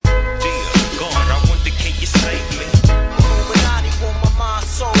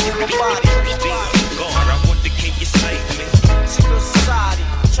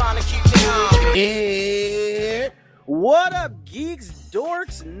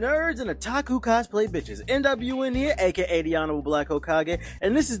dorks, nerds, and otaku cosplay bitches. NWN here, aka the Honorable Black Hokage,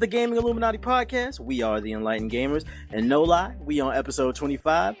 and this is the Gaming Illuminati Podcast. We are the Enlightened Gamers, and no lie, we on episode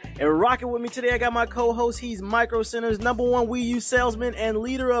 25. And rocking with me today, I got my co-host. He's Micro Center's #1 Wii U salesman and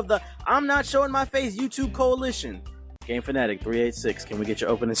leader of the I'm Not Showing My Face YouTube Coalition. Game Fanatic 386. Can we get your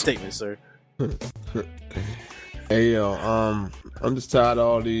opening statement, sir? Hey yo, I'm just tired of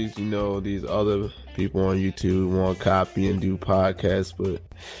all these, these other people on YouTube want to copy and do podcasts, but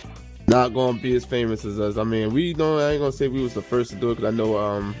not gonna be as famous as us. I mean, I ain't gonna say we was the first to do it, because I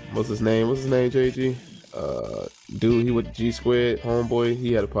know, what's his name, JG? Dude, he with G Squared, homeboy,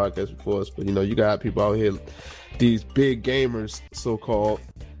 he had a podcast before us, but you got people out here, these big gamers, so-called,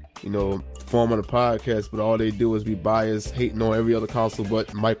 forming a podcast, but all they do is be biased, hating on every other console but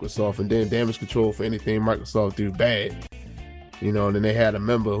Microsoft, and then damage control for anything Microsoft do bad. And then they had a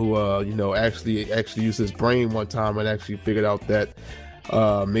member who, actually used his brain one time and actually figured out that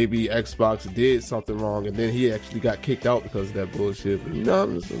maybe Xbox did something wrong, and then he actually got kicked out because of that bullshit. But,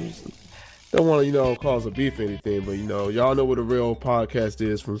 I'm just don't want to, cause a beef or anything, but, y'all know what a real podcast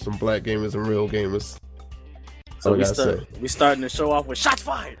is from some black gamers and real gamers. So we starting to show off with shots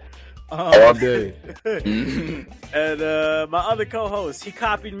fired. All day. And my other co-host, he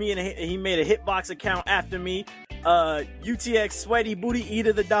copied me and he made a Hitbox account after me. UTX Sweaty Booty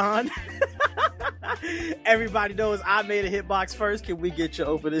Eater the Don. Everybody knows I made a Hitbox first. Can we get your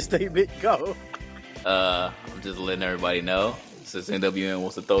opening statement? Go. I'm just letting everybody know, since NWN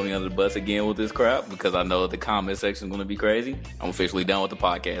wants to throw me under the bus again with this crap, because I know the comment section is going to be crazy. I'm officially done with the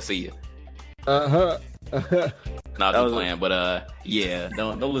podcast. See ya. Not just playing, but yeah,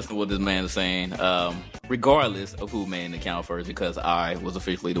 don't listen to what this man is saying. Regardless of who made an account first, because I was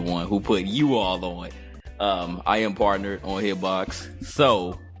officially the one who put you all on. I am partnered on Hitbox,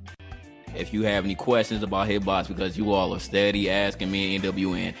 so if you have any questions about Hitbox, because you all are steady asking me and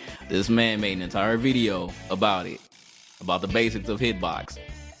NWN, this man made an entire video about it, about the basics of Hitbox.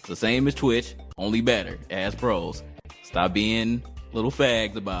 It's the same as Twitch, only better, as pros. Stop being little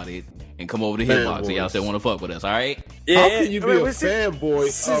fags about it and come over to Hitbox and y'all still want to fuck with us, all right? Yeah, how can you be a fanboy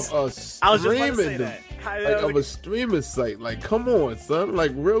of a streaming site? Like, come on, son.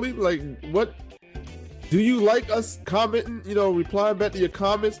 Like, really? Like, what? Do you like us commenting, replying back to your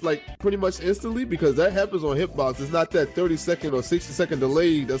comments, like, pretty much instantly? Because that happens on Hitbox. It's not that 30-second or 60-second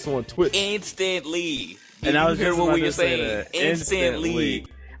delay that's on Twitch. Instantly. And I was just what about we to were say saying. that. Instantly.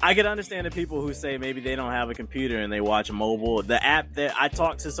 I can understand the people who say maybe they don't have a computer and they watch mobile. The app that I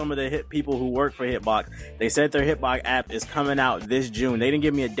talked to some of the people who work for Hitbox, they said their Hitbox app is coming out this June. They didn't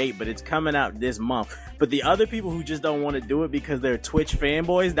give me a date, but it's coming out this month. But the other people who just don't want to do it because they're Twitch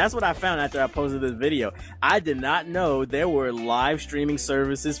fanboys, that's what I found after I posted this video. I did not know there were live streaming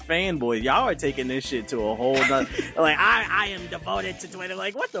services fanboys. Y'all are taking this shit to a whole nother, like, I am devoted to Twitter.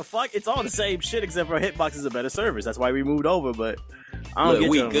 Like, what the fuck? It's all the same shit except for Hitbox is a better service. That's why we moved over, but I don't Look, get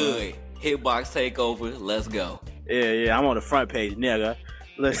we them, good. Hitbox takeover. Let's go. Yeah, I'm on the front page, nigga.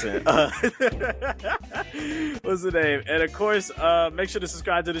 Listen, what's the name? And of course, make sure to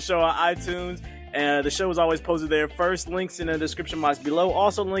subscribe to the show on iTunes. And the show is always posted there first. Links in the description box below.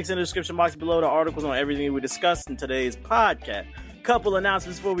 Also, links in the description box below to articles on everything we discussed in today's podcast. Couple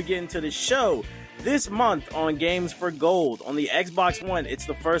announcements before we get into the show. This month on Games for Gold, on the Xbox One, it's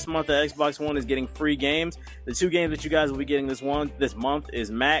the first month that Xbox One is getting free games. The two games that you guys will be getting this month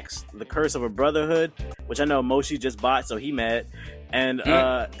is Max, The Curse of a Brotherhood, which I know Moshi just bought, so he mad, and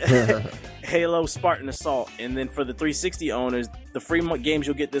Halo Spartan Assault. And then for the 360 owners, the free games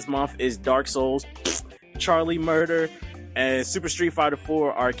you'll get this month is Dark Souls, Charlie Murder, and Super Street Fighter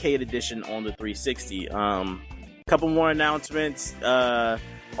 4 Arcade Edition on the 360. Couple more announcements.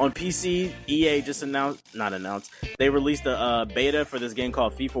 On PC, EA just they released a beta for this game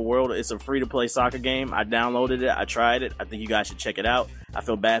called FIFA World. It's a free-to-play soccer game. I downloaded it. I tried it. I think you guys should check it out. I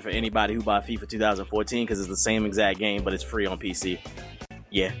feel bad for anybody who bought FIFA 2014 because it's the same exact game, but it's free on PC.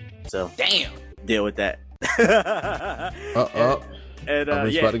 Yeah, so damn, deal with that. And I'm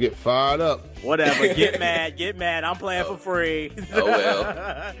just about to get fired up. Whatever, get mad. I'm playing for free. Oh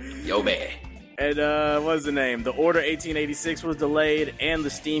well, yo man. And what's the name? The Order 1886 was delayed, and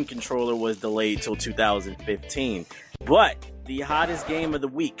the Steam controller was delayed till 2015. But the hottest game of the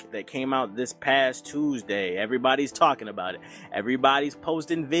week that came out this past Tuesday, everybody's talking about it. Everybody's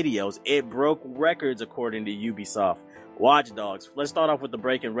posting videos. It broke records according to Ubisoft. Watch Dogs. Let's start off with the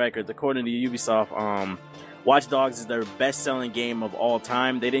breaking records. According to Ubisoft, Watch Dogs is their best-selling game of all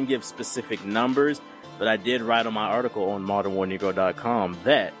time. They didn't give specific numbers, but I did write on my article on modernwarnegro.com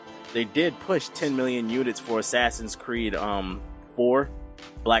that they did push 10 million units for Assassin's Creed 4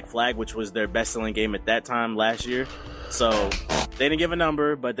 Black Flag, which was their best-selling game at that time last year. So They didn't give a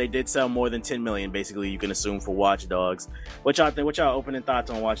number, but they did sell more than 10 million. Basically, you can assume for Watch Dogs. What y'all think? What y'all opening thoughts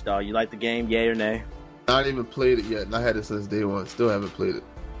on Watch Dogs? You like the game? Yay or nay? I haven't even played it yet, and I had it since day one. Still haven't played it.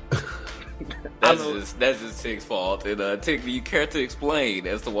 That's just Tick's fault. And Tick, do you care to explain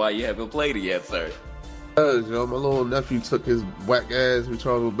as to why you haven't played it yet, sir? Because, my little nephew took his whack ass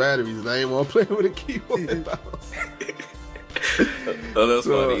rechargeable batteries, and I ain't want to play with a keyboard in the house. Oh, that's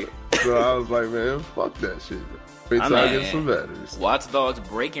funny. So I was like, man, fuck that shit. Wait till I get some batteries. Watch Dogs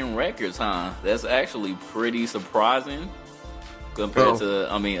breaking records, huh? That's actually pretty surprising compared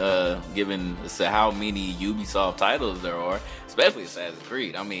to, given how many Ubisoft titles there are, especially Assassin's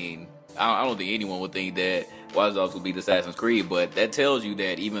Creed. I mean, I don't think anyone would think that Watch Dogs would beat Assassin's Creed, but that tells you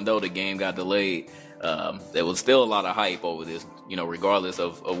that even though the game got delayed, there was still a lot of hype over this, regardless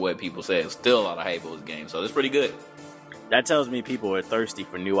of what people said. Still a lot of hype over this game, so it's pretty good. That tells me people are thirsty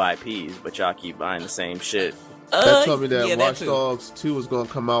for new IPs, but y'all keep buying the same shit. That told me that Watch Dogs 2 was going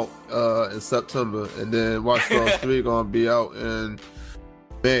to come out in September, and then Watch Dogs 3 going to be out in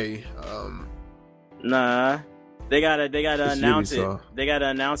May. Nah. They gotta announce it. They gotta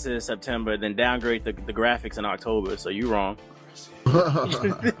announce it in September, then downgrade the graphics in October. So you wrong. What's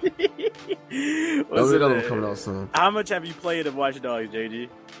it coming out soon? How much have you played of Watch Dogs, JG?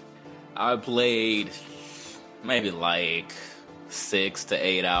 I played maybe like 6 to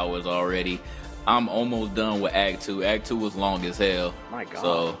 8 hours already. I'm almost done with Act 2. Act 2 was long as hell. My God.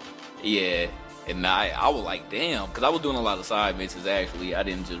 So, yeah. And I was like, damn, because I was doing a lot of side missions, actually. I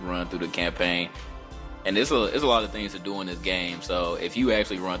didn't just run through the campaign. And it's a lot of things to do in this game. So if you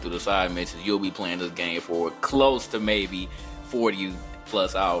actually run through the side missions, you'll be playing this game for close to maybe 40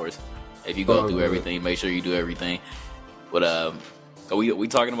 plus hours. If you go through everything, make sure you do everything. But are we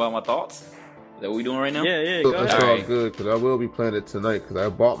talking about my thoughts? Is that what we doing right now? Yeah, go ahead. That's all good, because I will be playing it tonight, because I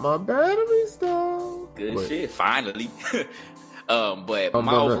bought my batteries, though. Good shit, finally. But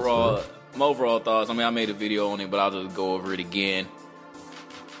my overall thoughts, I made a video on it, but I'll just go over it again.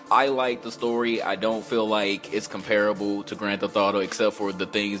 I like the story. I don't feel like it's comparable to Grand Theft Auto, except for the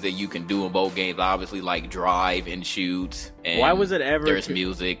things that you can do in both games. Obviously, like drive and shoot. And why was it ever? There's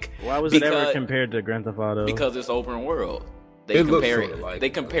music. Why was it ever compared to Grand Theft Auto? Because it's open world. They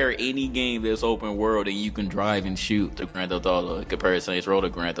compare any game that's open world and you can drive and shoot to Grand Theft Auto. Compare Saints Row to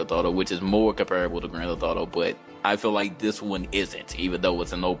Grand Theft Auto, which is more comparable to Grand Theft Auto. But I feel like this one isn't, even though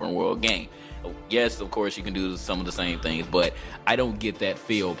it's an open world game. Yes, of course, you can do some of the same things, but I don't get that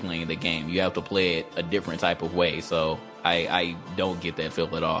feel playing the game. You have to play it a different type of way, so I don't get that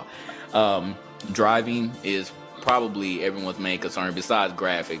feel at all. Driving is probably everyone's main concern besides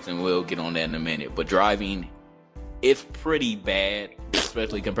graphics, and we'll get on that in a minute. But driving, it's pretty bad,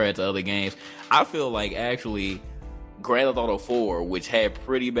 especially compared to other games. I feel like actually Grand Theft Auto 4, which had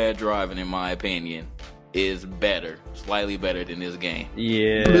pretty bad driving in my opinion, is better, slightly better than this game.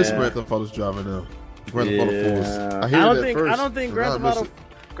 Yeah. I miss Grand Theft Auto's driving now. Grand Theft Auto 4. I don't think Grand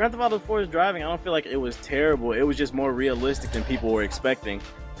Theft Auto 4's driving, I don't feel like it was terrible. It was just more realistic than people were expecting.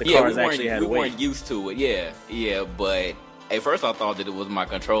 The cars actually had weight. We weren't used to it. Yeah, but at first I thought that it was my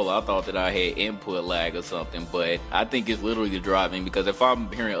controller. I thought that I had input lag or something, but I think it's literally the driving, because if I'm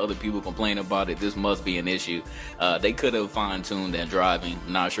hearing other people complain about it, this must be an issue. They could have fine-tuned that driving.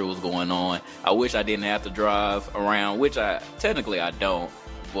 Not sure what's going on. I wish I didn't have to drive around, which technically I don't,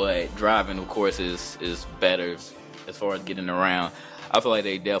 but driving, of course, is better as far as getting around. I feel like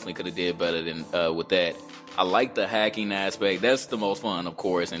they definitely could have did better than with that. I like the hacking aspect. That's the most fun, of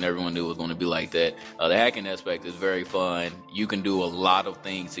course, and everyone knew it was going to be like that. The hacking aspect is very fun. You can do a lot of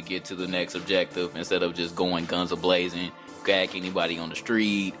things to get to the next objective instead of just going guns a-blazing. You can hack anybody on the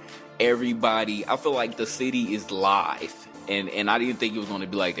street. Everybody. I feel like the city is live, and I didn't think it was going to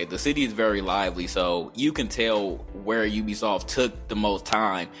be like that. The city is very lively, so you can tell where Ubisoft took the most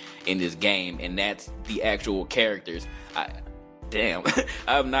time in this game, and that's the actual characters. Damn,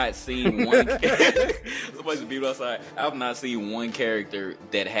 I have not seen one. Somebody's people outside. I have not seen one character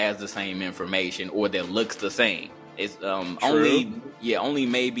that has the same information or that looks the same. It's only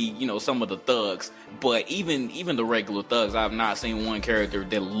maybe some of the thugs, but even the regular thugs, I have not seen one character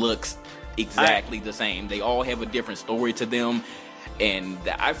that looks exactly the same. They all have a different story to them. And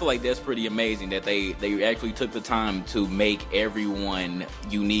I feel like that's pretty amazing that they actually took the time to make everyone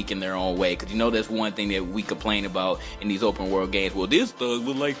unique in their own way. Because that's one thing that we complain about in these open world games. Well, this thug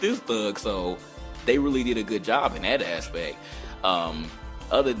look like this thug. So they really did a good job in that aspect.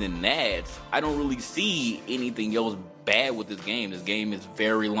 Other than that, I don't really see anything else bad with this game. This game is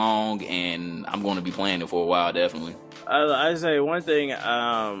very long, and I'm going to be playing it for a while, definitely. I say one thing.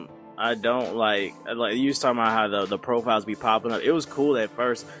 I don't like you was talking about how the profiles be popping up. It was cool at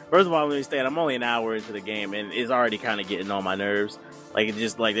first. First of all, let me say I'm only an hour into the game and it's already kind of getting on my nerves. Like it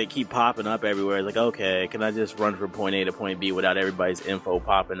just like they keep popping up everywhere. It's like, okay, can I just run from point A to point B without everybody's info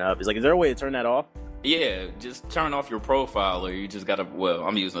popping up? It's like, is there a way to turn that off? Yeah, just turn off your profile, or you just gotta. Well,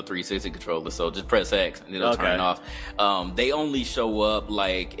 I'm using a 360 controller, so just press X and it'll turn it off. They only show up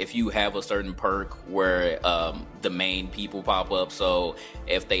like if you have a certain perk where the main people pop up. So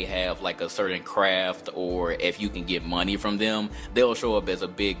if they have like a certain craft, or if you can get money from them, they'll show up as a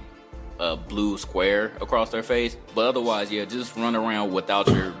big blue square across their face. But otherwise, yeah, just run around without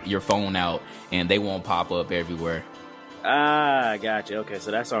your phone out, and they won't pop up everywhere. Ah, gotcha. Okay,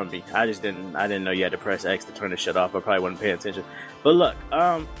 so that's on me. I didn't know you had to press X to turn the shit off. I probably wasn't paying attention. But look,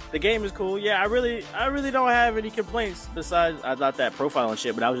 the game is cool. Yeah, I really don't have any complaints besides I thought that profile and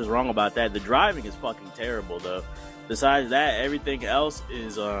shit, but I was just wrong about that. The driving is fucking terrible though. Besides that, everything else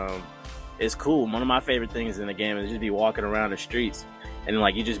is cool. One of my favorite things in the game is just be walking around the streets and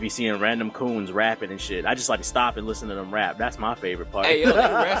like you just be seeing random coons rapping and shit. I just like to stop and listen to them rap. That's my favorite part. Hey, yo,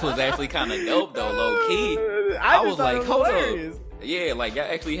 that rap was actually kind of dope though, low key. I was like, hold up. Yeah, like I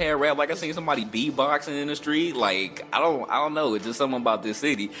actually had rap. Like I seen somebody beatboxing in the street. Like I don't know. It's just something about this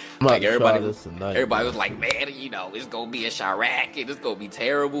city. Like everybody was like, man, you know, it's gonna be a Chirac and it's gonna be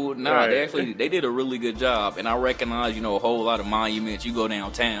terrible. Nah, right. they did a really good job. And I recognize, you know, a whole lot of monuments. You go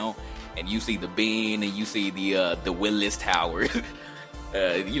downtown and you see the Bean and you see the Willis Tower.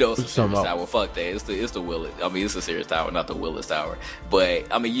 You know, it's the Sears Tower. Fuck that. It's the Willis. I mean, it's the Sears Tower, not the Willis Tower.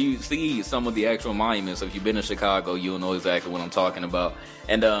 But I mean, you see some of the actual monuments. So if you've been to Chicago, you'll know exactly what I'm talking about.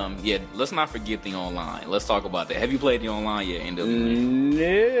 And yeah, let's not forget the online. Let's talk about that. Have you played the online yet, NWN?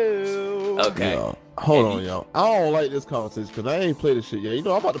 No. Okay. Yo, hold on, y'all. I don't like this conversation because I ain't played this shit yet. You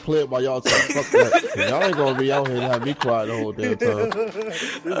know, I'm about to play it while y'all talk. Fuck that. Y'all ain't gonna be out here and have me quiet the whole damn time.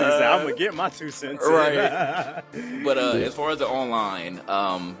 I'm gonna get my 2 cents. Right. But as far as the online,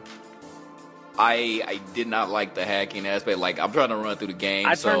 I did not like the hacking aspect. Like, I'm trying to run through the game.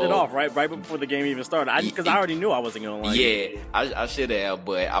 I turned it off right before the game even started. Because I already knew I wasn't going to like it. Yeah, I should have,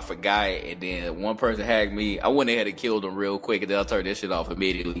 but I forgot. And then one person hacked me. I went ahead and killed him real quick, and then I turned this shit off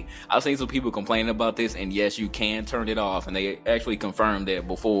immediately. I've seen some people complaining about this, and yes, you can turn it off. And they actually confirmed that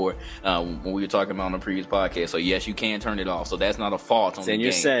before when we were talking about on the previous podcast. So, yes, you can turn it off. So, that's not a fault on the game.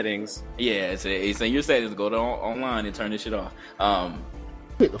 It's in your settings. Yeah, it's in your settings. Go to online and turn this shit off.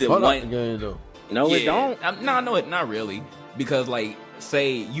 Pick the fun out the game, though. No, it don't. No, not really. Because, like,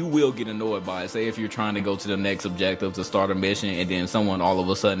 say you will get annoyed by it. Say if you're trying to go to the next objective to start a mission, and then someone all of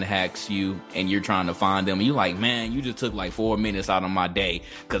a sudden hacks you, and you're trying to find them, and you're like, man, you just took like 4 minutes out of my day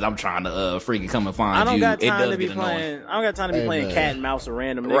because I'm trying to freaking come and find you. I don't got time to be playing cat and mouse or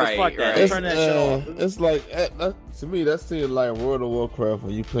random niggas. Right, fuck that. Right. Turn that shit off. It's like to me, that seems like World of Warcraft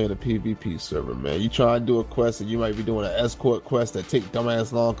when you playing a PvP server, man. You try and do a quest, and you might be doing an escort quest that take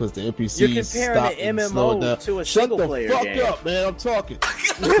dumbass long because the NPCs You're stop comparing and slow down. to a single player game. Shut the fuck up, man. I'm talking.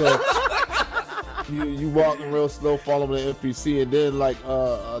 You walking real slow, following the NPC, and then like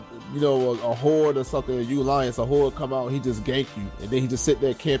a horde or something, a alliance, a horde come out, and he just gank you, and then he just sit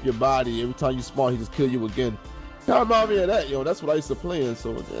there, camp your body. Every time you spawn, he just kill you again. Kind of remind me of that, yo. That's what I used to play in. So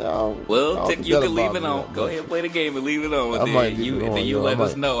you can leave it on. Go ahead and play the game and leave it on. And then you let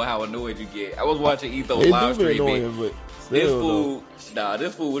us know how annoyed you get. I was watching Ethos live streaming. This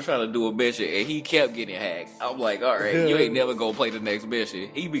fool was trying to do a mission and he kept getting hacked. I'm like, all right, you ain't never gonna play the next mission.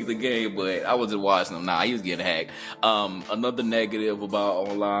 He beat the game, but I was just watching him. Nah, he was getting hacked. Another negative about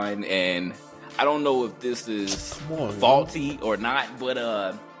online, and I don't know if this is faulty or not,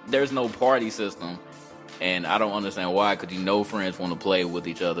 but there's no party system, and I don't understand why. Because friends want to play with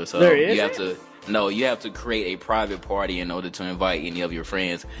each other, so you have to create a private party in order to invite any of your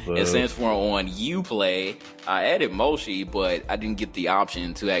friends. But, and since we're on Uplay, I added Moshi, but I didn't get the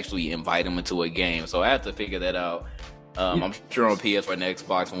option to actually invite him into a game. So I have to figure that out. I'm sure on PS4 and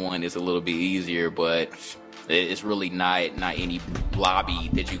Xbox One it's a little bit easier, but it's really not any lobby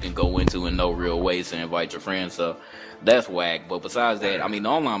that you can go into in no real ways to invite your friends. So that's whack. But besides that, I mean, the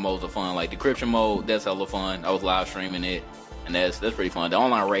online modes are fun. Like decryption mode, that's hella fun. I was live streaming it. And that's pretty fun. The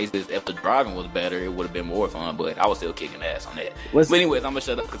online races, if the driving was better, it would have been more fun, but I was still kicking ass on that. But anyways, I'm going to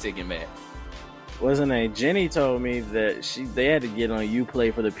shut up and continue, Matt. Wasn't it? Jenny told me that they had to get on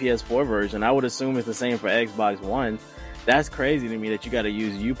Uplay for the PS4 version. I would assume it's the same for Xbox One. That's crazy to me that you got to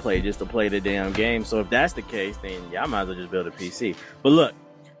use Uplay just to play the damn game. So if that's the case, then I might as well just build a PC. But look,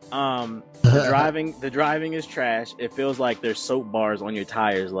 the driving is trash. It feels like there's soap bars on your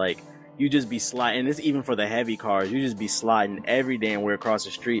tires, like, you just be sliding, and it's even for the heavy cars, you just be sliding every damn where across the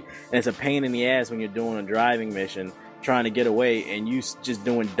street, and it's a pain in the ass when you're doing a driving mission, trying to get away, and you just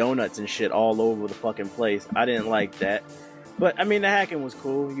doing donuts and shit all over the fucking place. I didn't like that. But, I mean, the hacking was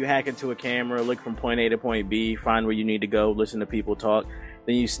cool. You hack into a camera, look from point A to point B, find where you need to go, listen to people talk,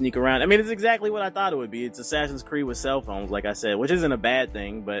 then you sneak around. I mean, it's exactly what I thought it would be. It's Assassin's Creed with cell phones, like I said, which isn't a bad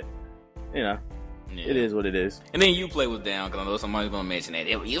thing, but, you know, it is what it is. And then Uplay was down, because I know somebody's going to mention that.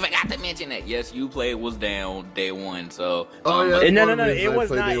 You forgot to mention that. Yes, Uplay was down day one, so... No, it was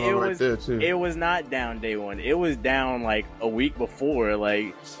not. It was not down day one. It was down, like, a week before,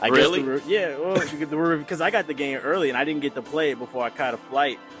 like... Really? Because I got the game early, and I didn't get to play it before I caught a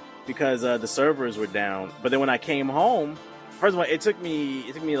flight, because the servers were down. But then when I came home... First of all, it took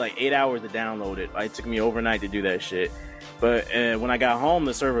me like 8 hours to download it. It took me overnight to do that shit. But when I got home,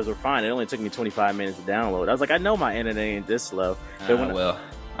 the servers were fine. It only took me 25 minutes to download. I was like, I know my internet ain't this slow. But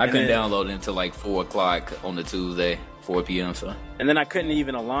I couldn't download it until like 4 o'clock on the Tuesday, 4 p.m. So. And then I couldn't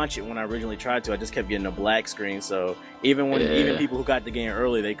even launch it when I originally tried to. I just kept getting a black screen. So even people who got the game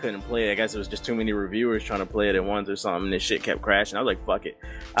early, they couldn't play it. I guess it was just too many reviewers trying to play it at once or something. And this shit kept crashing. I was like, fuck it.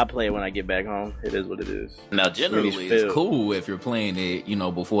 I'll play it when I get back home. It is what it is. Now, generally, it's cool if you're playing it,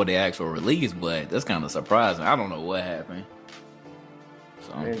 before the actual release, but that's kind of surprising. I don't know what happened.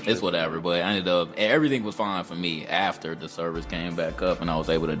 So it's whatever, but I ended up, everything was fine for me after the servers came back up and I was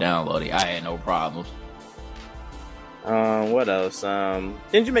able to download it. I had no problems. What else?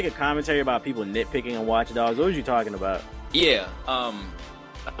 Didn't you make a commentary about people nitpicking on Watch Dogs? What was you talking about? Yeah, I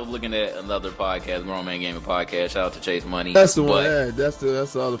was looking at another podcast, Grown Man Gaming Podcast. Shout out to Chase Money. That's the one. Yeah, that's the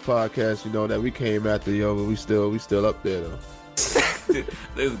other podcast. That we came after, but we still up there though.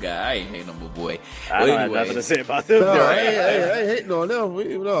 This guy, I ain't hating on my boy. I don't have nothing to say about them. No, I ain't hating on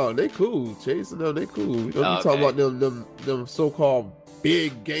them. No, they cool. Chasing them, they cool. We talking about them so-called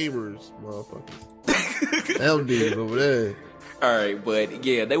big gamers, motherfuckers. Them dudes over there. All right, but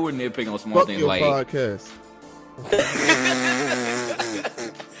yeah, they were nitpicking on small things like podcast.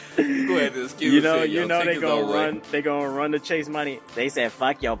 Go ahead, excuse they gonna run the Chase Money. They said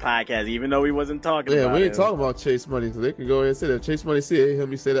fuck your podcast, even though we wasn't talking about it. Yeah, we ain't talking about Chase Money, so they can go ahead and say that. Chase Money said, hear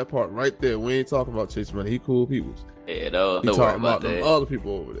me say that part right there. We ain't talking about Chase Money. He cool people. Yeah, don't worry about them other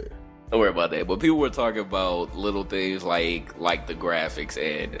people over there. Don't worry about that. But people were talking about little things like the graphics,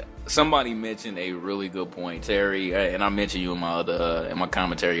 and somebody mentioned a really good point, Terry, and I mentioned you in my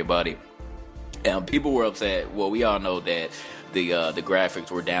commentary about it. And people were upset. Well, we all know that the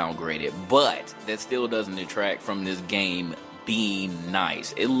graphics were downgraded, but that still doesn't detract from this game being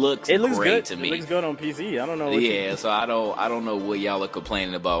nice. It looks great good to me. It looks good on PC. I don't know. So I don't know what y'all are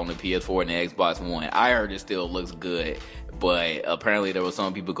complaining about on the PS4 and the Xbox One. I heard it still looks good, but apparently there were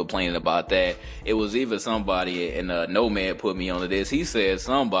some people complaining about that. It was even somebody, and Nomad put me onto this. He said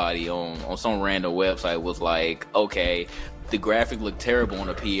somebody on some random website was like, okay, the graphic looked terrible on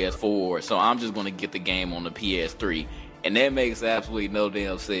the PS4, so I'm just going to get the game on the PS3. And that makes absolutely no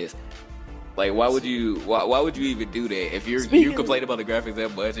damn sense. Like, why would you even do that if you complain about the graphics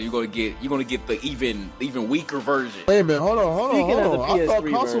that much and you're gonna get the even weaker version? Wait a minute, hold on. I thought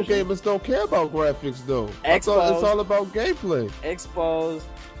console gamers don't care about graphics though. I thought it's all about gameplay. Exposed.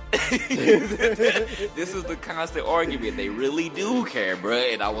 This is the constant argument. They really do care,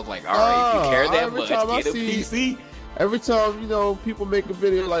 bruh. And I was like, all right, if you care that much, get a PC. Every time, people make a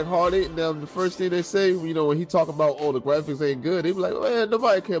video like Hard 8 and them, the first thing they say, when he talk about, the graphics ain't good, they be like, man,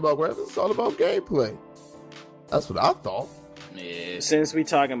 nobody care about graphics. It's all about gameplay. That's what I thought. Yeah. Since we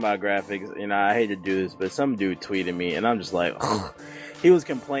talking about graphics, I hate to do this, but some dude tweeted me, and I'm just like, ugh. He was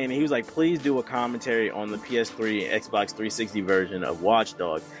complaining. He was like, please do a commentary on the PS3 and Xbox 360 version of Watch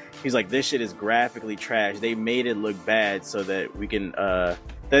Dogs. He's like, this shit is graphically trash. They made it look bad so that we can,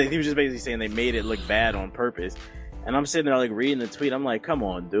 he was just basically saying they made it look bad on purpose. And I'm sitting there like reading the tweet. I'm like, come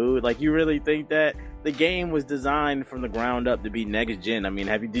on, dude. Like, you really think that the game was designed from the ground up to be next gen? I mean,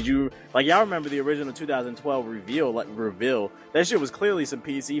 y'all remember the original 2012 reveal? That shit was clearly some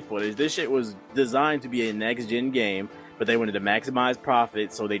PC footage. This shit was designed to be a next gen game, but they wanted to maximize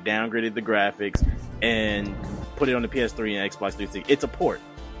profit, so they downgraded the graphics and put it on the PS3 and Xbox 360. It's a port.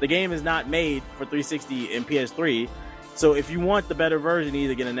 The game is not made for 360 and PS3. So if you want the better version,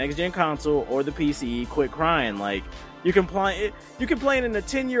 either get a next-gen console or the PC. Quit crying. Like, you complaining in a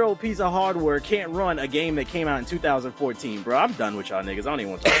 10-year-old piece of hardware can't run a game that came out in 2014, bro. I'm done with y'all niggas. I don't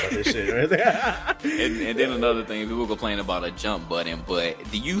even want to talk about this shit. Right? and then another thing, people complain about a jump button, but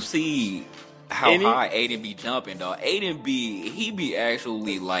do you see how high Aiden be jumping, dog. He be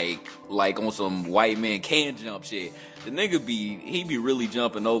actually like on some white man can jump shit. The nigga he be really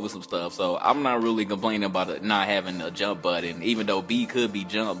jumping over some stuff. So I'm not really complaining about it not having a jump button, even though B could be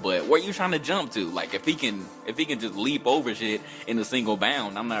jump. But where you trying to jump to? Like if he can just leap over shit in a single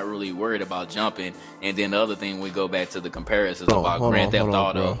bound, I'm not really worried about jumping. And then the other thing, we go back to the comparisons about Grand Theft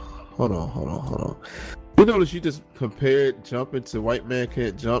Auto. Hold on. You notice you just compared jumping to White Man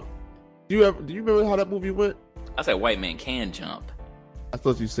Can't Jump. Do you remember how that movie went? I said White Man Can Jump. I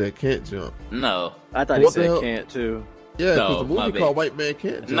thought you said can't jump. No. I thought he said can't too. Yeah, because the movie called White Man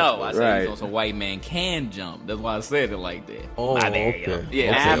Can't Jump. No, I said he's on some White Man Can Jump. That's why I said it like that. Oh, okay.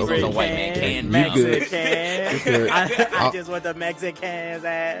 Yeah, okay. On White Man Can Jump. Mexican. I just want the Mexican's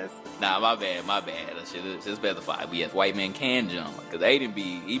ass. Nah, my bad. That shit is specified. But yes, White Man Can Jump. Because Aiden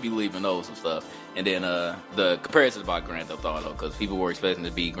he be leaving those some stuff. And then the comparisons about Grand Theft Auto, because people were expecting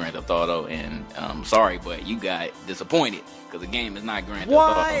to be Grand Theft Auto, and sorry, but you got disappointed because the game is not Grand Theft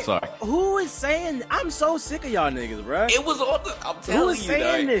Auto. I'm sorry. Who is saying? I'm so sick of y'all niggas, bro. It was on the. I'm telling you, who is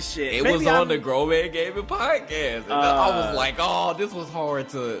saying this shit? It was on the Grown Man Gaming podcast. And I was like, oh, this was hard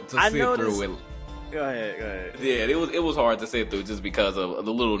to sit through it. Go ahead. Yeah, it was hard to sit through just because of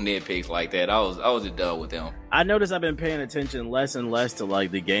the little nitpicks like that. I was just done with them. I noticed I've been paying attention less and less to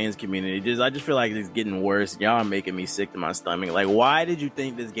like the games community. I just feel like it's getting worse. Y'all are making me sick to my stomach. Like, why did you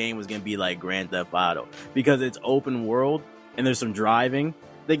think this game was gonna be like Grand Theft Auto? Because it's open world and there's some driving.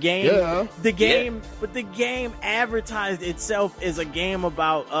 But the game advertised itself as a game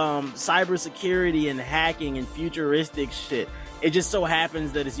about cybersecurity and hacking and futuristic shit. It just so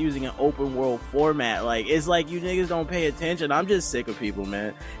happens that it's using an open world format. Like, it's like you niggas don't pay attention. I'm just sick of people,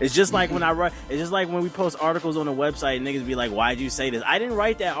 man. It's just like it's just like when we post articles on the website and niggas be like, why'd you say this? I didn't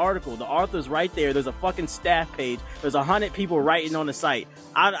write that article. The author's right there. There's a fucking staff page. There's 100 people writing on the site.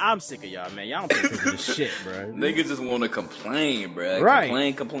 I'm sick of y'all, man. Y'all don't pay attention to this shit, bro. Niggas just want to complain, bro.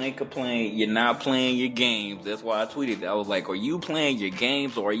 Right. Complain. You're not playing your games. That's why I tweeted that. I was like, are you playing your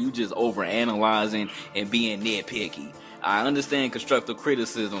games or are you just overanalyzing and being nitpicky? I understand constructive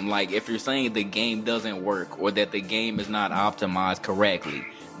criticism, like if you're saying the game doesn't work or that the game is not optimized correctly.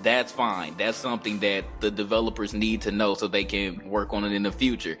 That's fine. That's something that the developers need to know so they can work on it in the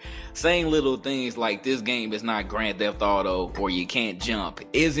future. Saying little things like this game is not Grand Theft Auto or you can't jump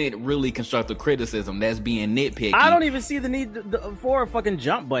isn't really constructive criticism. That's being nitpicky. I don't even see the need for a fucking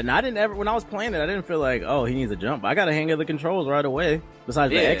jump button. When I was playing it, I didn't feel like, oh, he needs a jump. I got to hang of the controls right away.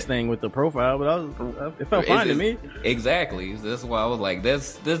 Besides the X thing with the profile, but it felt fine to me. Exactly. That's why I was like,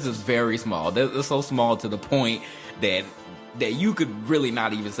 this is very small. It's so small to the point that you could really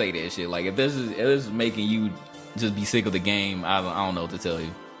not even say that shit. Like if this is making you just be sick of the game, I don't know what to tell you.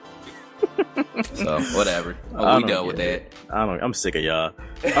 So whatever. We done with that. I'm sick of y'all.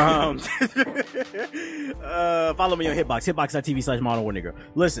 Follow me on Hitbox, hitbox.tv/Modern War Nigga.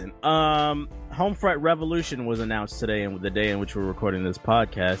 Listen, Homefront Revolution was announced today, and the day in which we're recording this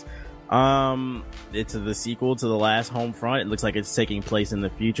podcast. It's the sequel to the last Homefront. It looks like it's taking place in the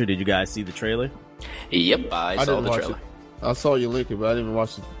future. Did you guys see the trailer? Yep, I saw the trailer. I saw you link it, but I didn't even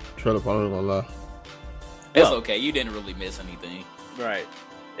watch the trailer. I'm not gonna lie. It's okay. You didn't really miss anything. Right.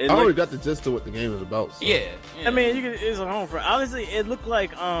 I already got the gist of what the game is about. So. Yeah. I mean, it's a Homefront. Honestly, it looked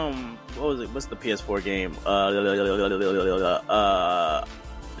like what was it? What's the PS4 game?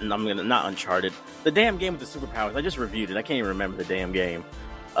 Not Uncharted. The damn game with the superpowers. I just reviewed it. I can't even remember the damn game.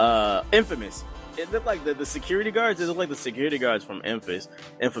 Infamous. It looked like the security guards. It looked like the security guards from Infamous,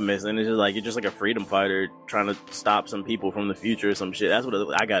 and it's just like you're just like a freedom fighter trying to stop some people from the future or some shit. That's what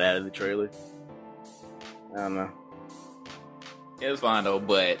I got out of the trailer. I don't know. It's fine though,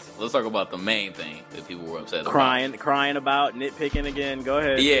 but let's talk about the main thing that people were upset about. Crying about, nitpicking again. Go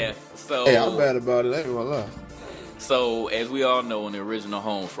ahead. Yeah. So hey, I'm bad about it. I ain't gonna lie. So, as we all know, in the original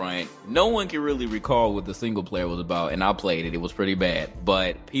Homefront, no one can really recall what the single player was about, and I played it. It was pretty bad,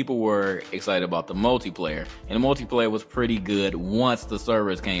 but people were excited about the multiplayer, and the multiplayer was pretty good once the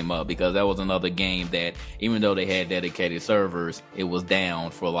servers came up, because that was another game that, even though they had dedicated servers, it was down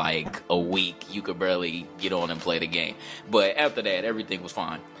for like a week. You could barely get on and play the game. But after that, everything was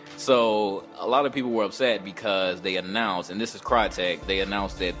fine. So, a lot of people were upset because they announced, and this is Crytek, they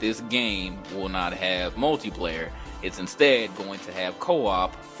announced that this game will not have multiplayer. It's instead going to have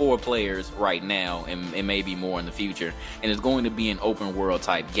co-op, 4 players right now, and maybe more in the future. And it's going to be an open world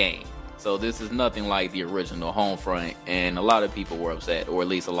type game. So this is nothing like the original Homefront, and a lot of people were upset, or at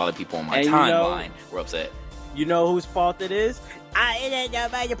least a lot of people on my timeline were upset. You know whose fault it is? It ain't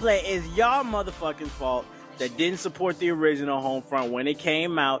nobody to play. It's y'all motherfucking fault that didn't support the original Homefront when it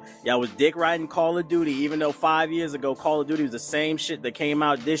came out. Y'all was dick riding Call of Duty, even though 5 years ago Call of Duty was the same shit that came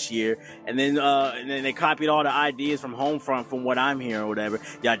out this year. And then they copied all the ideas from Homefront, from what I'm hearing or whatever.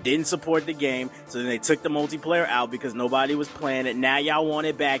 Y'all didn't support the game, so then they took the multiplayer out because nobody was playing it. Now y'all want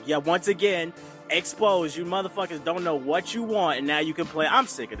it back. Y'all once again exposed. You motherfuckers don't know what you want, and now you can play. I'm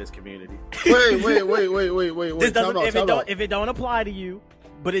sick of this community. Wait. This doesn't, if it don't apply to you,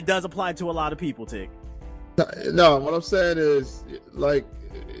 but it does apply to a lot of people, Tick. No, what I'm saying is, like,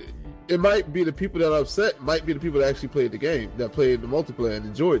 it might be the people that are upset, might be the people that actually played the game, that played the multiplayer and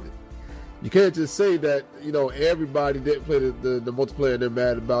enjoyed it. You can't just say that, you know, everybody didn't play the multiplayer and they're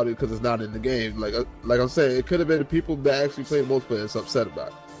mad about it because it's not in the game. Like I'm saying, it could have been the people that actually played multiplayer that's upset about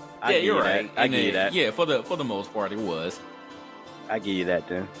it. Yeah, you're right. I give you that. Yeah, for the most part, it was. I give you that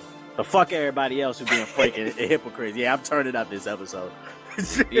then. But fuck everybody else who being fake and hypocrites. Yeah, I'm turning up this episode.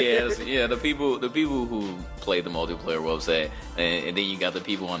 Yeah, the people who played the multiplayer were upset, and then you got the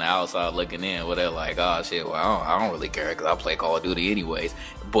people on the outside looking in, where they're like, "Oh shit, well I don't really care because I play Call of Duty anyways."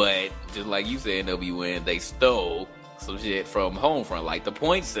 But just like you said, WN, they stole some shit from Homefront, like the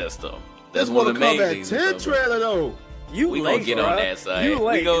point system. That's one of the main things. 10 trailer though. We gonna get on that side. You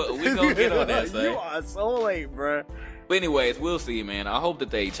late. We gonna get on that side. You are so late, bro. But anyways, we'll see, man. I hope that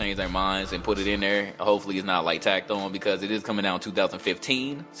they change their minds and put it in there. Hopefully it's not like tacked on, because it is coming out in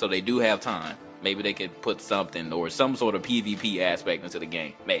 2015, so they do have time. Maybe they could put something or some sort of PvP aspect into the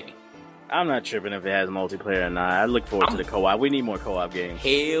game. Maybe. I'm not tripping if it has multiplayer or not. I look forward to the co-op. We need more co-op games.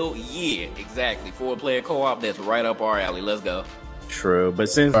 Hell yeah, exactly. 4-player co-op, that's right up our alley. Let's go. True, but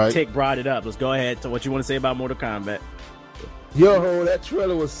since Tick brought it up, let's go ahead to what you want to say about Mortal Kombat. Yo, that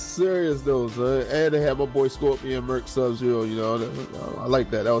trailer was serious though, son. And they had my boy Scorpion, Merc Sub-Zero, you know. I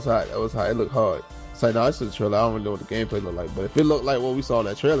like that. That was hot. It looked hard. It's like, no, I see the trailer. I don't really know what the gameplay looked like. But if it looked like what we saw in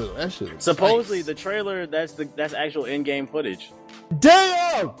that trailer, that shit was supposedly nice. The trailer, that's actual in-game footage.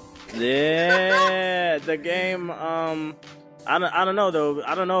 Damn! Yeah, the game, I don't know though.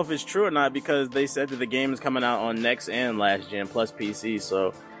 I don't know if it's true or not, because they said that the game is coming out on next and last gen plus PC,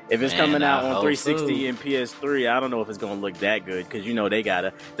 so if it's coming out on 360 and PS3, I don't know if it's gonna look that good, because you know they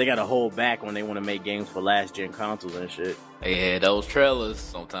gotta hold back when they want to make games for last gen consoles and shit. Yeah, those trailers,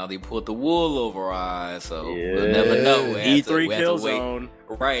 sometimes they put the wool over our eyes, so we'll never know. E3 Killzone.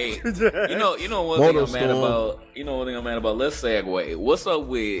 Right. You know one thing I'm mad about. You know one thing I'm mad about. Let's segue. What's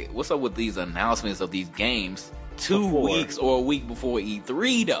up with these announcements of these games 2 weeks or a week before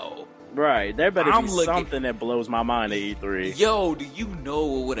E3 though? Right, there better be something that blows my mind at E3. Yo, do you know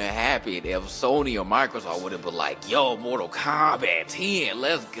what would have happened if Sony or Microsoft would have been like, yo, Mortal Kombat 10,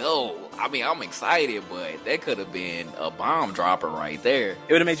 let's go. I mean, I'm excited, but that could have been a bomb dropper right there.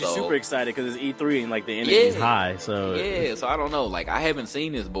 It would have made you super excited because it's E3 and like the energy is high. So so I don't know. Like, I haven't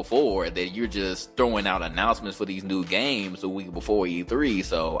seen this before, that you're just throwing out announcements for these new games a week before E3.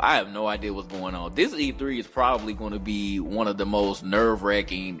 So I have no idea what's going on. This E3 is probably going to be one of the most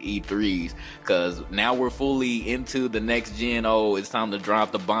nerve-wracking E3s, because now we're fully into the next gen. Oh, it's time to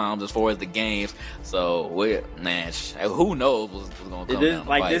drop the bombs as far as the games. So who knows what's going to come down the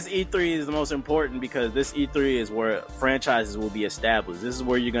pipe. This E3 is the most important, because this E3 is where franchises will be established. This is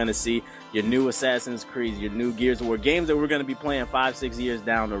where you're going to see your new Assassin's Creed, your new Gears of War, games that we're going to be playing 5-6 years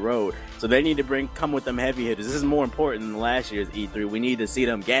down the road. So they need to come with them heavy hitters. This is more important than last year's E3. We need to see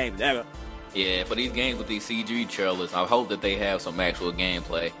them games. Yeah, for these games with these CG trailers, I hope that they have some actual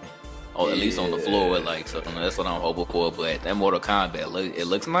gameplay. Or at least on the floor, like, so that's what I'm hoping for. But that Mortal Kombat, it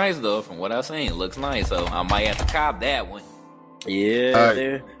looks nice though. From what I've seen, it looks nice. So I might have to cop that one.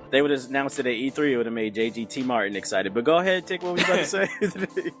 Yeah, they would have announced it at E3. It would have made JGT Martin excited. But go ahead, Tick. What were you about to say?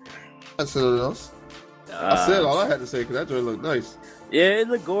 I said else. I said all I had to say, because that joint looked nice. Yeah, it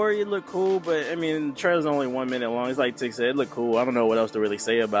looked gory, it looked cool, but I mean, the trailer's only 1 minute long. It's like Tick said, it looked cool. I don't know what else to really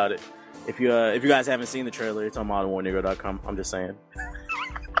say about it. If you guys haven't seen the trailer, it's on modernwarnegro.com. I'm just saying.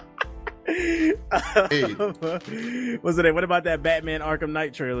 Hey. What's it? What about that Batman Arkham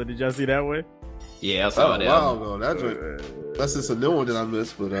Knight trailer? Did y'all see that one? Yeah, I saw that. Wow, that's just a new one that I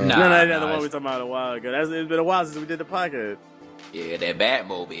missed. But no, the one we talking about a while ago. It's been a while since we did the podcast. Yeah, that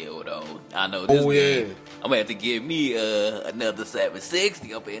Batmobile though. I know this. Yeah. I'm gonna have to give me another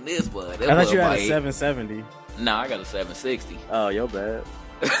 760 up in this one. I thought you had a 770. Nah, I got a 760. Oh, your bad.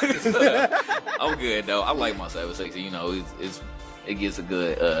 I'm good though. I like my 760. You know, it gets a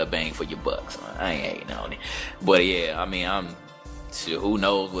good bang for your buck. So I ain't hating on it. But yeah, I mean, who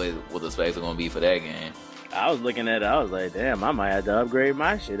knows what the specs are gonna be for that game. I was looking at it, I was like, damn, I might have to upgrade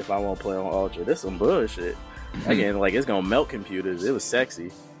my shit if I want to play on Ultra. This some bullshit. Again, like, it's gonna melt computers. It was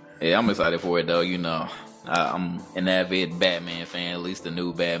sexy. Yeah, I'm excited for it though. You know, I'm an avid Batman fan, at least the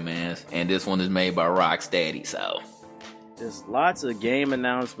new Batmans, and this one is made by Rocksteady, so. Just lots of game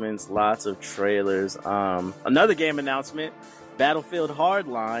announcements, lots of trailers. Another game announcement, Battlefield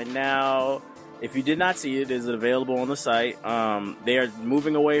Hardline. Now, if you did not see it, is available on the site. They are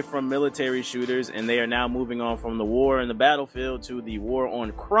moving away from military shooters, and they are now moving on from the war in the battlefield to the war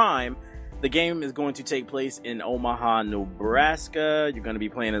on crime. The game is going to take place in Omaha, Nebraska. You're going to be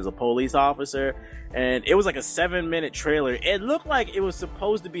playing as a police officer. And it was like a 7-minute trailer. It looked like it was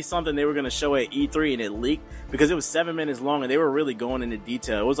supposed to be something they were going to show at E3, and it leaked because it was 7 minutes long, and they were really going into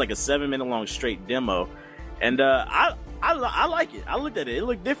detail. It was like a 7-minute long straight demo. And I like it. I looked at it. It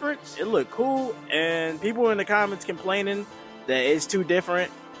looked different. It looked cool. And people in the comments complaining that it's too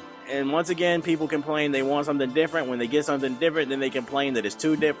different. And once again, people complain they want something different. When they get something different, then they complain that it's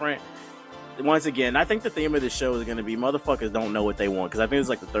too different. Once again, I think the theme of this show is going to be motherfuckers don't know what they want, because I think it's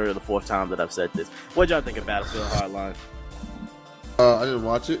like the third or the fourth time that I've said this. What y'all think of Battlefield Hardline? I didn't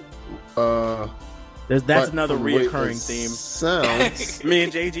watch it. That's another reoccurring theme. Sounds. Me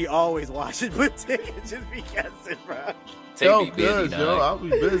and JG always watch it, but Tick just be guessing, bro. Yo, good, yo. I'll be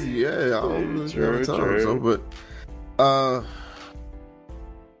busy. Yeah, I don't really have time. True. So, but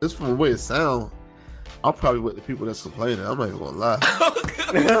just from the way it sounds, I'm probably with the people that's complaining. I'm not even gonna lie.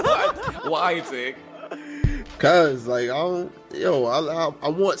 Why, Tick? Cause like I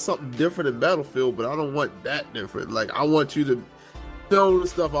want something different in Battlefield, but I don't want that different. Like I want you to know the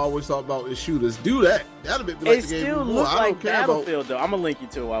stuff I always talk about in shooters. Do that. That'll make me like It the game still more. looks I don't like care Battlefield, about. though. I'm gonna link you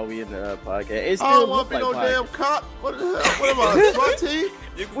to it while we in the podcast. It I still don't want looks to be like no damn cop. What the hell? What am I, a SWAT team?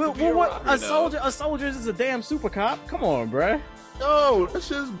 What? A soldier is a damn super cop. Come on, bruh. No, that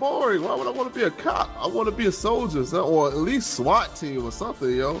shit's boring. Why would I want to be a cop? I want to be a soldier, or at least SWAT team or something,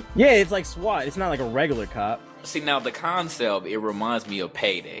 yo. Yeah, it's like SWAT. It's not like a regular cop. See, now the concept, it reminds me of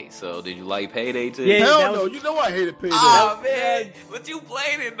Payday. So, did you like Payday too? Yeah. Hell no, you know I hated Payday. Oh, man. But you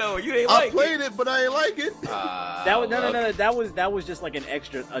played it, though. You ain't like it. I played it, but I ain't like it. That was no. That was just like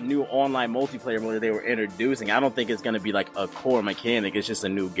a new online multiplayer mode they were introducing. I don't think it's gonna be like a core mechanic. It's just a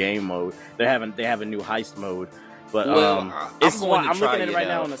new game mode. They have a new heist mode. But it's SWAT. I'm looking at it right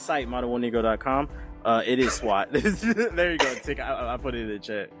now on the site ModernWarNegro.com. It is SWAT. There you go, Tick. I put it in the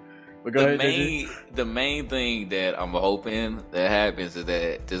chat. But go ahead. The main thing that I'm hoping that happens is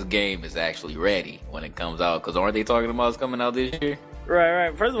that this game is actually ready when it comes out. Because aren't they talking about it's coming out this year?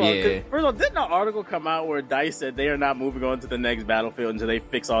 Right. First of all, didn't an article come out where DICE said they are not moving on to the next Battlefield until they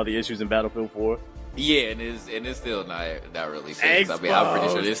fix all the issues in Battlefield 4? Yeah, and it's still not really fixed. I mean, I'm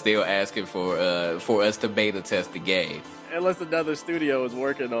pretty sure they're still asking for us to beta test the game. Unless another studio is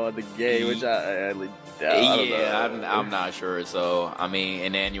working on the game, which I don't know. I'm not sure. So, I mean,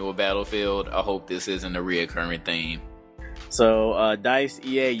 an annual Battlefield, I hope this isn't a reoccurring theme. So, DICE,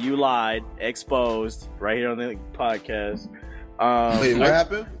 EA, you lied, exposed, right here on the podcast. Wait, what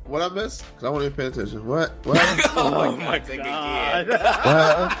happened? What I missed? Because I wasn't even paying attention. What happened? Oh my God.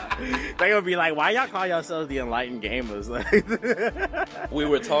 They're going to be like, why y'all call yourselves the enlightened gamers? We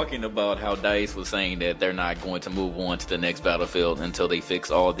were talking about how DICE was saying that they're not going to move on to the next Battlefield until they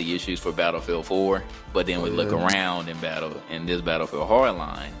fix all the issues for Battlefield 4. But then we look around and this Battlefield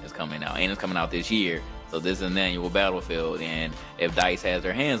Hardline is coming out, and it's coming out this year. So this is an annual Battlefield, and if DICE has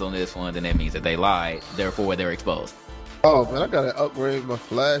their hands on this one, then that means that they lied. Therefore, they're exposed. Oh man, I gotta upgrade my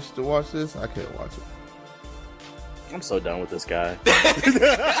flash to watch this. I can't watch it. I'm so done with this guy.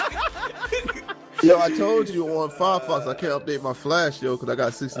 Yo, I told you on Firefox I can't update my flash, yo, because I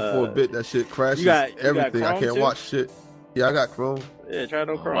got 64-bit. That shit crashes everything. I can't watch shit. Yeah, I got Chrome. Yeah, try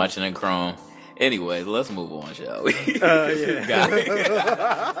no Chrome. Watching in Chrome. Anyway, let's move on, shall we? Yeah.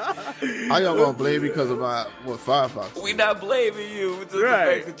 How y'all gonna blame me because of my Firefox? We not blaming you. Just the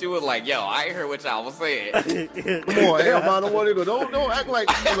fact that you were like, yo, I ain't heard what y'all was saying. Come on, hey, I'm don't want to go. Don't act like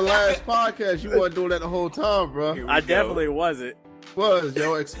on the last podcast you wasn't doing that the whole time, bro. I definitely wasn't.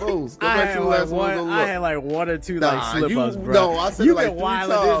 Yo, exposed. Go back to the last one. I had like one or two slip ups, bro. No, I said you like been 3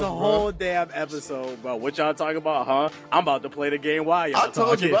 wilding times, this whole damn episode, bro. What y'all talking about, huh? I'm about to play the game while y'all talking. I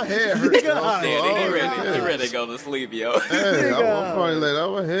told you my head hurt. He ready to go to sleep, yo. Hey, I'm probably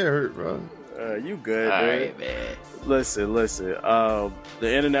like, my head hurt, bro. You good, all man? Right, man. Listen. The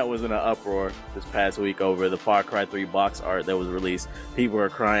internet was in an uproar this past week over the Far Cry 3 box art that was released. People are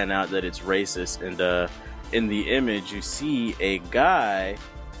crying out that it's racist, and in the image you see a guy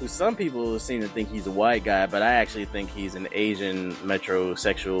who some people seem to think he's a white guy, but I actually think he's an Asian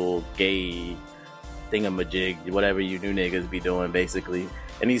metrosexual gay thingamajig, whatever you new niggas be doing, basically.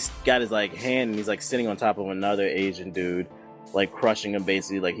 And he's got his like hand, and he's like sitting on top of another Asian dude, like crushing him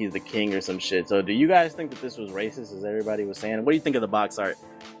basically, like he's the king or some shit. So do you guys think that this was racist, as everybody was saying? What do you think of the box art?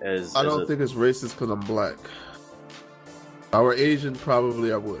 I don't think it's racist because I'm black. If I were Asian,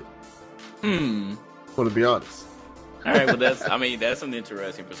 probably I would. Want to be honest. All right, well that's an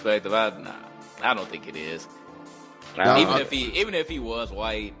interesting perspective. I don't think it is. Even if he was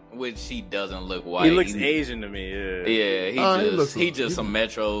white, which he doesn't look white. He looks Asian to me. Yeah, he just some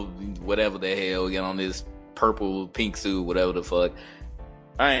metro whatever the hell, get on this purple pink suit, whatever the fuck.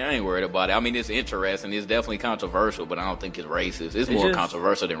 I ain't worried about it. I mean, it's interesting. It's definitely controversial, but I don't think it's racist. It's more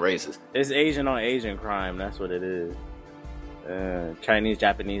controversial than racist. It's Asian on Asian crime. That's what it is. Chinese,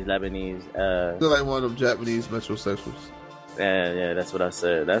 Japanese, Lebanese. They're like one of them Japanese metrosexuals. Yeah, that's what I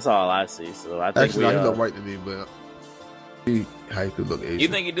said. That's all I see. So I think actually, he look white to me, but how he could look Asian. You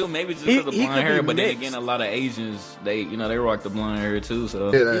think he do? Maybe just because of blonde hair, but then again, a lot of Asians they rock the blonde hair too.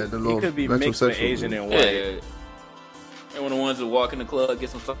 So yeah, he could be mixed with Asian and white. Yeah. And one of the ones that walk in the club, get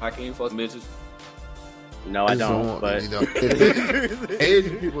some stuff, I can't fuck bitches. No, I don't. But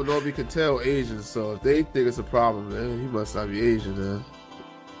Asian people normally can tell Asians, so if they think it's a problem, then he must not be Asian. Then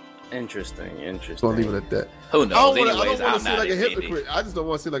interesting. Don't leave it at that. Who knows? I don't want to seem like a hypocrite. I just don't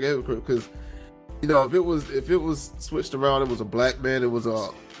want to seem like a hypocrite because if it was switched around, it was a black man, it was a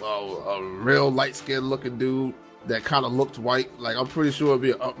real light skinned looking dude that kind of looked white. Like I'm pretty sure it'd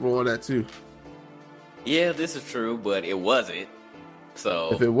be an uproar on that too. Yeah, this is true, but it wasn't. So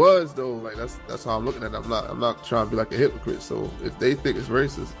if it was though, like that's how I'm looking at it. I'm not trying to be like a hypocrite. So if they think it's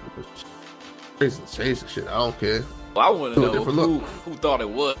racist, change the shit. I don't care. Well, I want to know who thought it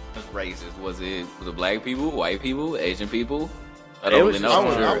was racist. Was it black people, white people, Asian people? I don't really know.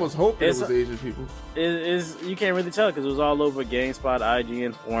 I was hoping it was Asian people. You can't really tell because it was all over GameSpot,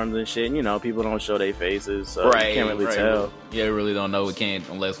 IGN forums and shit. And, people don't show their faces, so you can't really tell. Yeah, we really don't know. We can't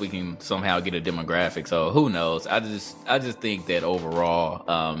unless we can somehow get a demographic. So who knows? I just think that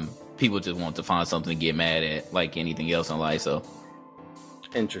overall, people just want to find something to get mad at, like anything else in life. So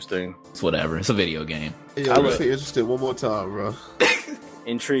interesting. It's whatever. It's a video game. Yeah, I would say interested one more time, bro.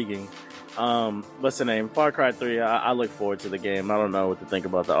 Intriguing. What's the name? Far Cry 3. I look forward to the game. I don't know what to think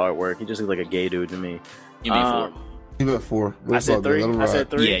about the artwork. He just looks like a gay dude to me. You mean 4? You meant 4. I said 3. I said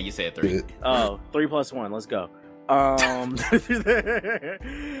 3. Yeah, you said 3. Oh, 3 plus 1. Let's go.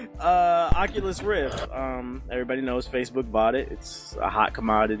 Oculus Rift. Everybody knows Facebook bought it. It's a hot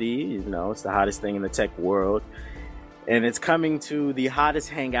commodity. It's the hottest thing in the tech world, and it's coming to the hottest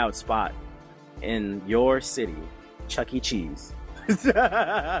hangout spot in your city, Chuck E. Cheese.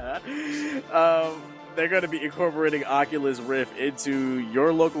 They're going to be incorporating Oculus Rift into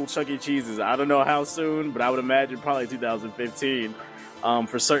your local Chuck E. Cheese's. I don't know how soon, but I would imagine probably 2015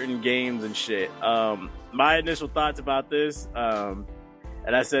 for certain games and shit. My initial thoughts about this, and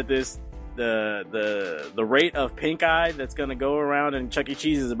I said this, the rate of pink eye that's going to go around in Chuck E.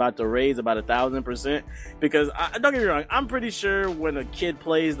 Cheese is about to raise about 1,000%. Because don't get me wrong, I'm pretty sure when a kid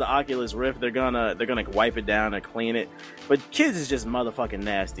plays the Oculus Rift, they're gonna wipe it down and clean it. But kids is just motherfucking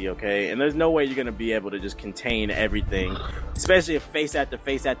nasty, okay? And there's no way you're gonna be able to just contain everything, especially if face after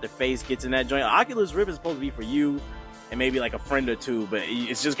face after face gets in that joint. Oculus Rift is supposed to be for you and maybe like a friend or two, but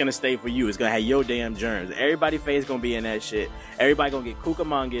it's just gonna stay for you. It's gonna have your damn germs. Everybody face gonna be in that shit. Everybody gonna get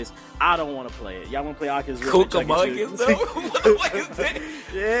Cucamongus. I don't want to play it. Y'all want to play Oculus Rift? Cucamongus though? What the fuck is that?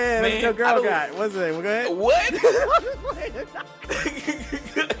 Yeah, man, your girl got. What's the name? Go ahead. What?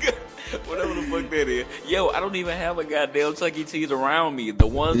 Whatever the fuck that is. Yo, I don't even have a goddamn Chuck E. Cheese around me. The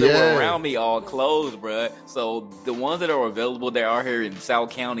ones that were around me all closed, bruh. So the ones that are available, they're out here in South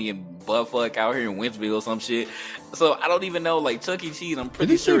County and buttfuck out here in Wentzville or some shit. So I don't even know, like Chuck E. Cheese. I'm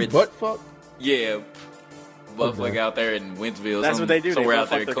pretty sure it's buttfuck. Yeah, buttfuck out there in Wentzville. That's what they do. Somewhere they out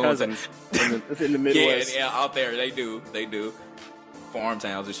there, their cousins in the Midwest. Yeah, out there they do. Farm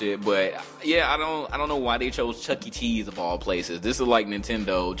towns and shit, but yeah, I don't know why they chose Chuck E. Cheese of all places. This is like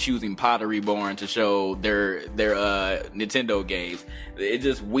Nintendo choosing Pottery Barn to show their Nintendo games. It's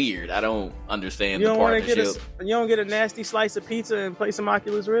just weird. I don't understand the partnership. You don't get a nasty slice of pizza and play some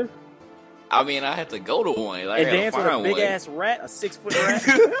Oculus Rift? I mean, I had to go to one. And dance with a big ass rat, a 6-foot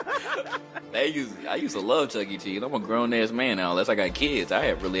rat. I used to love Chuck E. Cheese. I'm a grown ass man now. Unless I got kids, I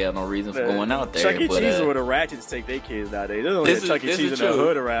really have no reason for going out there. Chuck E. Cheese is where the ratchets take their kids nowadays. There's only Chuck E. Cheese in the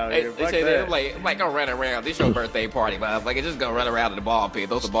hood around here. They say they're like gonna run around. This your birthday party, motherfucker. Just gonna run around in the ball pit.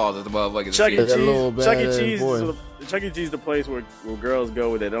 Those are balls at the motherfuckers. Chuck E. Cheese is the place where girls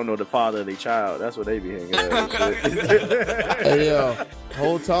go when they don't know the father of their child. That's where they be hanging out. Hey yo,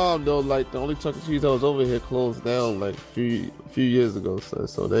 whole time though, like the only Chuck E. Cheese that was over here closed down like a few years ago,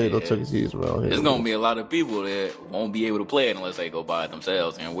 so there ain't no Chuck E. Cheese around here. There's gonna be a lot of people that won't be able to play it unless they go buy it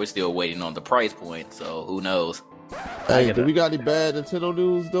themselves, and we're still waiting on the price point. So who knows? Hey, do we got any bad Nintendo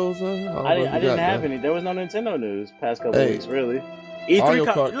news though, son? I didn't have any. There was no Nintendo news past couple weeks, really.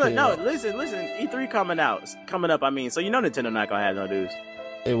 E3 listen. E3 coming up. I mean, so Nintendo not gonna have no news.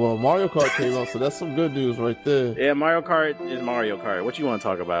 Hey, well, Mario Kart came out, so that's some good news right there. Yeah, Mario Kart is Mario Kart. What you want to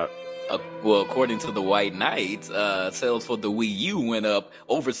talk about? Well, according to the White Knight, sales for the Wii U went up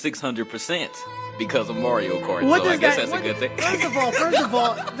over 600% because of Mario Kart. What so I guess that's what, a good thing. First of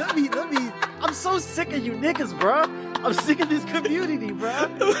all, let me. I'm so sick of you niggas, bro. I'm sick of this community, bro.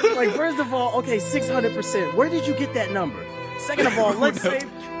 Like, first of all, okay, 600%. Where did you get that number? Second of all, let's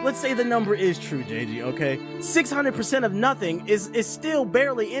say the number is true, JG. Okay, 600% of nothing is still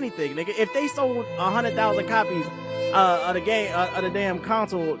barely anything, nigga. If they sold 100,000 copies of the game, of the damn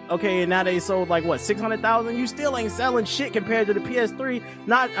console, okay, and now they sold like what 600,000, you still ain't selling shit compared to the PS3.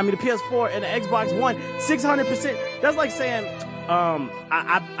 The PS4 and the Xbox One. 600%. That's like saying,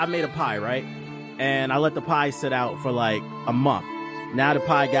 I made a pie, right? And I let the pie sit out for like a month. Now the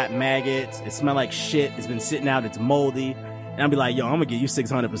pie got maggots. It smelled like shit. It's been sitting out. It's moldy. And I'll be like, yo, I'm gonna give you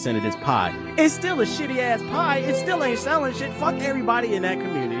 600% of this pie. It's still a shitty ass pie. It still ain't selling shit. Fuck everybody in that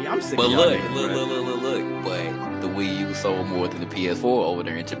community. I'm sick of y'all. But look. But the Wii U sold more than the PS4 over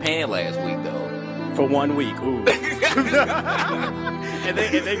there in Japan last week, though. For 1 week, ooh. and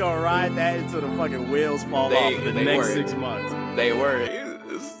they gonna ride that until the fucking wheels fall off for the next 6 months. They were.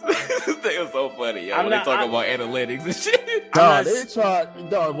 They were so funny, yo. When they talk about analytics and shit.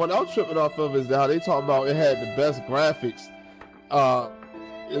 What I'm tripping off of is how they talk about it had the best graphics on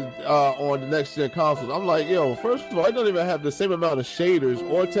the next gen consoles. I'm like, yo, first of all, it doesn't even have the same amount of shaders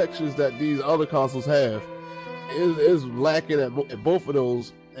or textures that these other consoles have. It's lacking at both of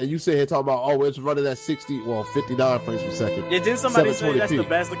those. And you sit here talking about, oh, it's running at 59 frames per second. Yeah, didn't somebody say that's the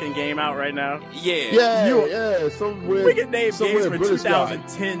best looking game out right now? Yeah. Some weird. We can name games from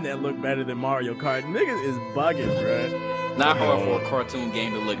 2010 that look better than Mario Kart. Niggas is bugging, bro. Not hard for a cartoon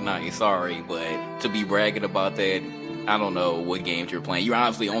game to look nice, sorry, but to be bragging about that, I don't know what games you're playing. You're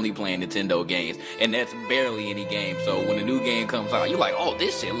obviously only playing Nintendo games, and that's barely any game. So when a new game comes out, you're like, oh,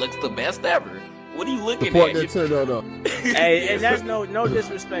 this shit looks the best ever. What are you looking at? Nintendo, though. Hey, and that's no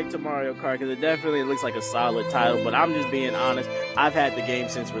disrespect to Mario Kart, because it definitely looks like a solid title, but I'm just being honest. I've had the game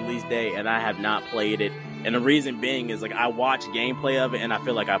since release day, and I have not played it. And the reason being is, like, I watch gameplay of it, and I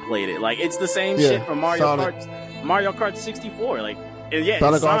feel like I played it. Like, it's the same shit from Mario Kart 64. Like, and yeah,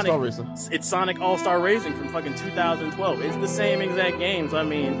 Sonic All-Star Racing. It's Sonic All-Star Racing from fucking 2012. It's the same exact game. So, I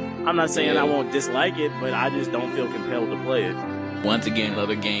mean, I'm not saying I won't dislike it, but I just don't feel compelled to play it. Once again,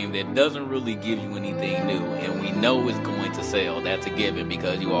 another game that doesn't really give you anything new, and we know it's going to sell. That's a given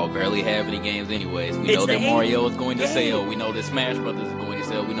because you all barely have any games anyways. We know that Mario is going to sell. We know that Smash Brothers is going to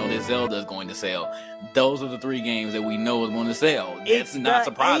sell. We know that Zelda is going to sell. Those are the 3 games that we know is going to sell. It's not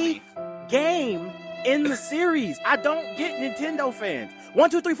surprising. Game in the series. I don't get Nintendo fans. 1,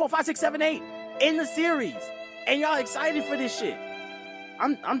 2, 3, 4, 5, 6, 7, 8 in the series, and y'all excited for this shit.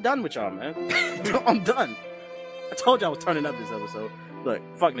 I'm done with y'all, man. I'm done. I told you I was turning up this episode. Look,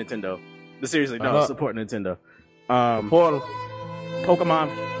 fuck Nintendo. But seriously, no, support Nintendo. Support them. Pokemon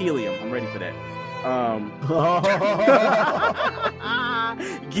Helium. I'm ready for that.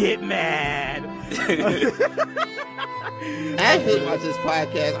 Get mad. I hate watching this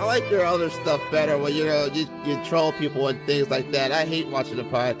podcast. I like your other stuff better when you troll people and things like that. I hate watching the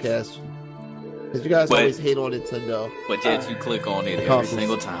podcast because you guys always hate on Nintendo. But yet you click on it every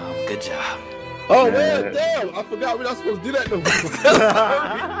single time. Good job. Oh man, damn! I forgot we're not supposed to do that no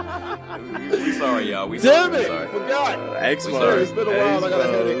more. We sorry, y'all. Damn it! Sorry. Forgot. It's been a while. I got a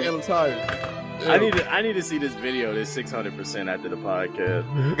headache and I'm tired. Yeah. I need to see this video. This 600% after the podcast.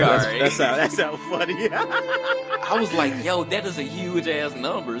 That sounds funny. I was like, yo, that is a huge ass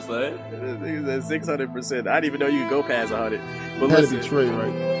number, son. That 600%. I didn't even know you could go past 100. But listen, Trey,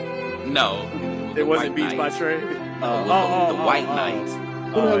 right? No, it wasn't Beats by Trey. The White Knight.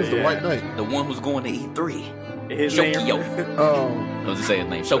 Who the hell is the White Knight? The one who's going to E3. His Shokio. name? I was just saying his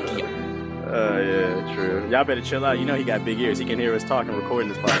name. Shokio. Yeah, true. Y'all better chill out. You know he got big ears. He can hear us talking, recording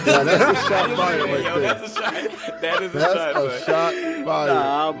this podcast. Yeah, that's a shot fired right there. That's a shot. That is a shot fired.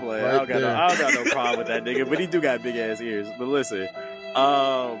 Nah, I'll play. Right I don't got no problem with that nigga, but he do got big ass ears. But listen,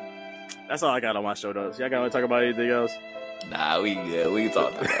 that's all I got on my show, though. So y'all got to talk about anything else? Nah, we good. We can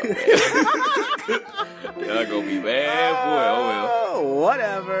talk about it. Y'all gonna be bad, boy. Oh, well.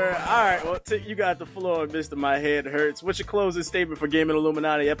 Whatever. All right. Well, you got the floor, Mr. My Head Hurts. What's your closing statement for Gaming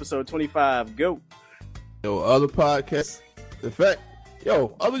Illuminati episode 25? Go. Yo, other podcasts. In fact,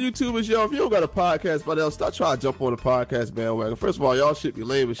 other YouTubers, if you don't got a podcast by now, stop trying to jump on the podcast bandwagon. First of all, y'all shit be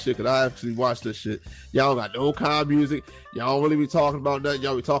lame as shit, because I actually watch this shit. Y'all don't got no kind of music. Y'all don't really be talking about nothing.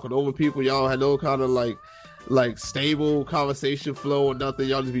 Y'all be talking over people. Y'all don't have no kind of, like, like stable conversation flow or nothing.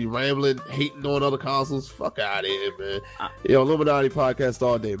 Y'all just be rambling, hating on other consoles. Fuck out of here, man. Yo, Illuminati podcast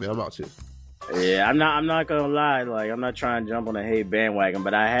all day, man. I'm out here. Yeah, I'm not gonna lie. Like, I'm not trying to jump on the hate bandwagon,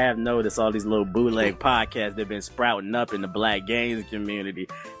 but I have noticed all these little bootleg podcasts that've been sprouting up in the black games community.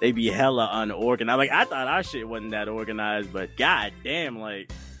 They be hella unorganized. Like, I thought our shit wasn't that organized, but goddamn,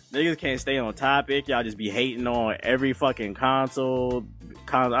 like, niggas can't stay on topic. Y'all just be hating on every fucking console.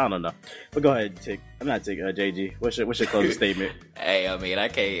 I don't know. But go ahead, Tick. I'm not Tick. JG. What's your closing statement? Hey, I mean, I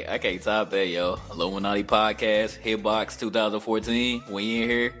can't top that, yo. Illuminati podcast, Hitbox 2014. We in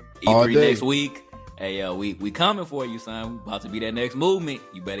here. E3 next week. Hey, yo, we coming for you, son. We about to be that next movement.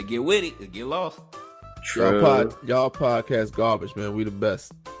 You better get with it or get lost. True. Y'all podcast garbage, man. We the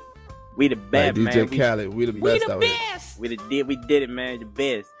best. We the best, like man. DJ Khaled, we the best out here. We did it, man. The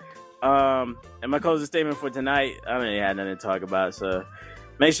best. And my closing statement for tonight, I don't really have nothing to talk about, so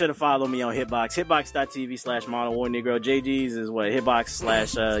make sure to follow me on Hitbox. Hitbox.tv/Modern War Negro. JG's is what?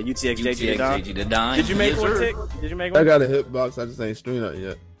 Hitbox/UTXJG the Don. Did you make one, Tick? Did you make one? I got a Hitbox. I just ain't streamed it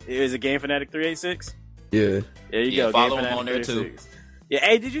yet. Is it Game Fanatic 386? Yeah. There you go. Follow him on there too. Yeah.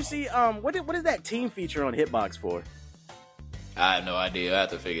 Hey, did you see? What is that team feature on Hitbox for? I have no idea. I have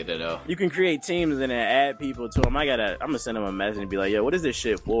to figure that out. You can create teams and then add people to them. I'm gonna send them a message and be like, "Yo, what is this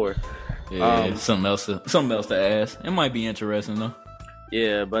shit for?" Yeah, something else to ask. It might be interesting though.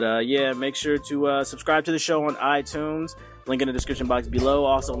 Yeah, but make sure to subscribe to the show on iTunes. Link in the description box below.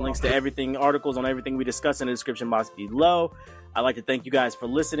 Also, links to everything, articles on everything we discuss in the description box below. I'd like to thank you guys for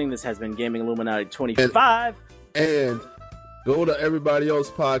listening. This has been Gaming Illuminati 25. And go to everybody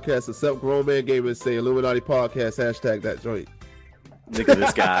else's podcast except Grown Man Gamers. Say Illuminati Podcast, hashtag that joint. Look at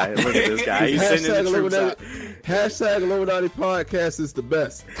this guy. He's sending the troops out. Hashtag Illuminati Podcast is the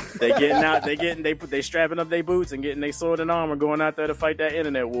best. They getting out. They strapping up their boots and getting their sword and armor, going out there to fight that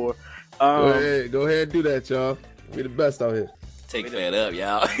internet war. Go ahead and do that, y'all. We the best out here. Take that up,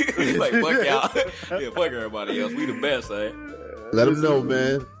 y'all. Like, fuck y'all. Yeah, fuck everybody else. We the best, eh? Let them know,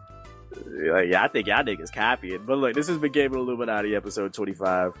 man. Yeah, I think y'all niggas copying. But look, this has been Gaming Illuminati episode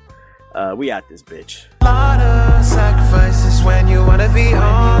 25. We out this bitch. Lot of sacrifices when you wanna be